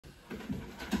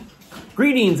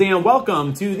Greetings and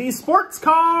welcome to the Sports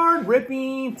Card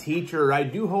Ripping Teacher. I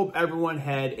do hope everyone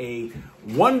had a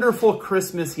wonderful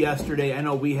Christmas yesterday. I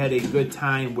know we had a good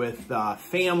time with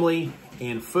family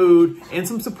and food and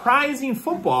some surprising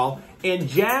football. And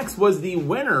Jax was the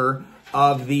winner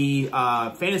of the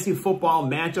fantasy football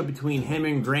matchup between him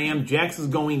and Graham. Jax is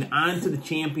going on to the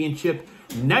championship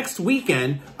next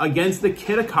weekend against the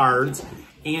Kid of Cards.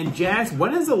 And Jax,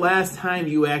 when is the last time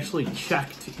you actually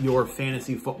checked your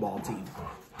fantasy football team?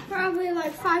 Probably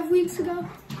like 5 weeks ago.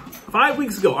 5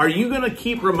 weeks ago. Are you going to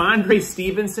keep Ramondre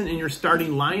Stevenson in your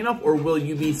starting lineup, or will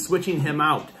you be switching him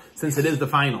out since it is the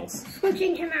finals?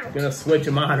 Switching him out. Going to switch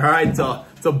him out. All right, so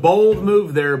it's a bold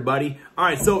move there, buddy. All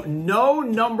right, so no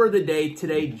number of the day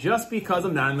today just because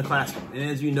I'm not in the classroom. And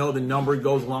as you know, the number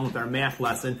goes along with our math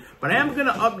lesson. But I am going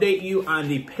to update you on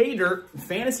the Pay Dirt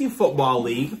Fantasy Football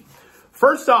League.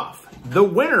 First off, the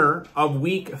winner of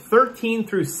week 13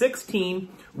 through 16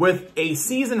 with a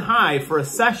season high for a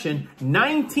session,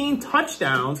 19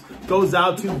 touchdowns, goes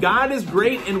out to God is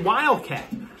Great and Wildcat.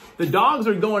 The dogs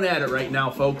are going at it right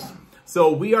now, folks.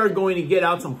 So we are going to get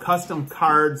out some custom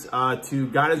cards to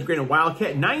God is Great and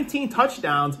Wildcat. 19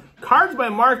 touchdowns. Cards by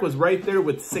Mark was right there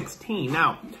with 16.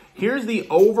 Now, here's the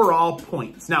overall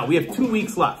points. Now, we have 2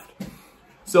 weeks left.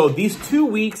 So these 2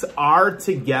 weeks are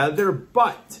together,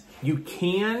 but you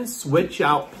can switch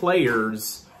out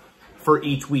players for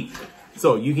each week.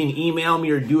 So you can email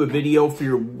me or do a video for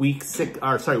your week 17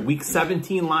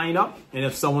 lineup. And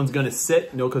if someone's going to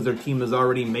sit, because their team has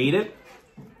already made it,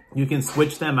 you can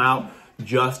switch them out.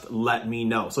 Just let me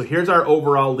know. So here's our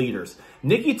overall leaders.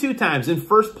 Nikki 2 times in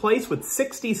first place with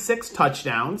 66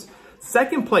 touchdowns.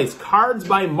 Second place, Cards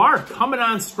by Mark, coming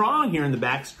on strong here in the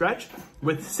backstretch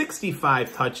with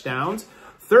 65 touchdowns.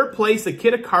 Third place, the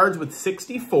Kid of Cards with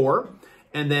 64.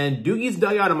 And then Doogie's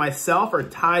Dugout and myself are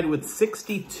tied with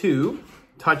 62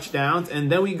 touchdowns. And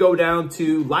then we go down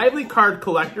to Lively Card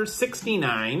Collector,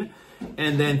 69.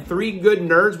 And then 3 Good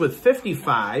Nerds with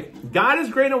 55. God is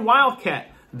Great and Wildcat.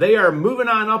 They are moving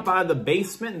on up out of the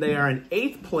basement. They are in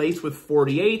 8th place with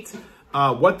 48.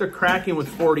 What They're Cracking with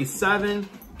 47.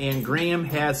 And Graham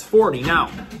has 40.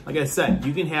 Now, like I said,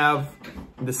 you can have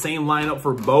the same lineup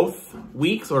for both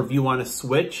weeks, or if you want to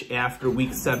switch after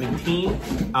week 17,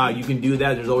 you can do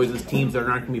that. There's always those teams that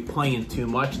aren't going to be playing too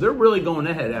much. They're really going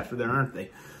ahead after that, aren't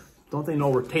they? Don't they know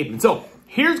we're taping? So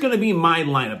here's going to be my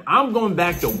lineup. I'm going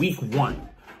back to week 1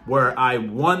 where I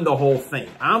won the whole thing.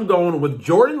 I'm going with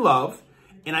Jordan Love,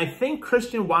 and I think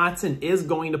Christian Watson is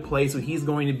going to play, so he's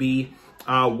going to be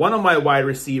one of my wide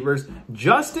receivers.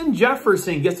 Justin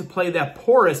Jefferson gets to play that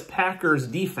porous Packers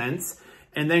defense.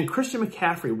 And then Christian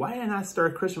McCaffrey. Why did I not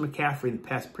start Christian McCaffrey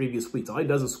the previous weeks? All he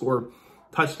does is score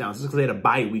touchdowns. Just because they had a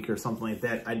bye week or something like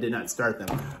that, I did not start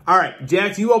them. All right,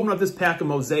 Jax, you open up this pack of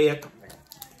Mosaic.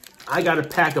 I got a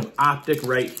pack of Optic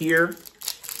right here.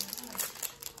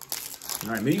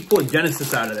 All right, maybe you pull a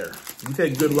Genesis out of there. You've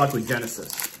had good luck with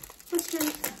Genesis. What's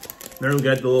Genesis? Remember we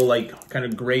got the little, like, kind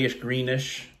of grayish,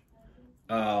 greenish.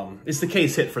 It's the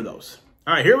case hit for those.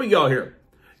 All right, here we go here.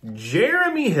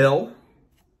 Jeremy Hill.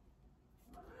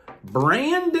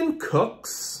 Brandon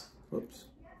Cooks. Whoops.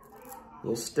 A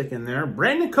little stick in there.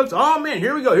 Brandon Cooks. Oh, man,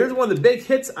 here we go. Here's one of the big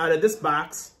hits out of this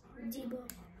box. Debo.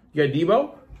 You got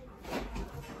Debo?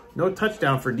 No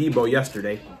touchdown for Debo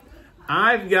yesterday.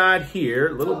 I've got here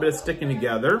a little bit of sticking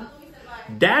together.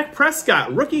 Dak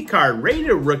Prescott, rookie card.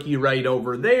 Rated rookie right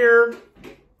over there.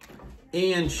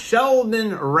 And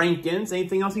Sheldon Rankins.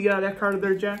 Anything else you got out of that card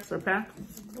there, Jax, our pack?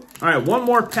 All right, one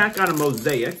more pack out of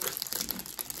Mosaic.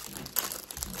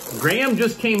 Graham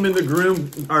just came in the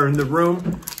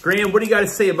room. Graham, what do you got to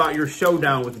say about your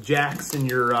showdown with Jax in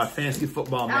your fantasy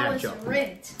football matchup? That was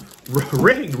rigged.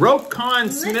 Rigged.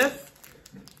 Roquan Smith.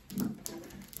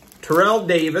 Terrell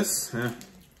Davis.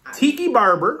 Tiki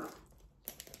Barber.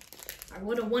 I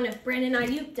would have won if Brandon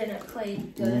Ayuk didn't play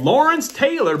good. Lawrence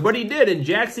Taylor, but he did, and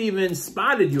Jax even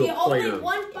spotted you a player. He only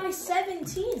won by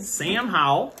 17. Sam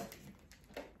Howell.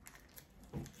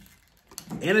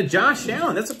 And a Josh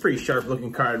Allen. That's a pretty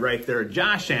sharp-looking card right there.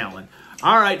 Josh Allen.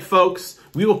 All right, folks.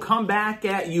 We will come back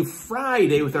at you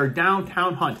Friday with our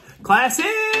downtown hunt. Class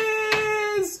in!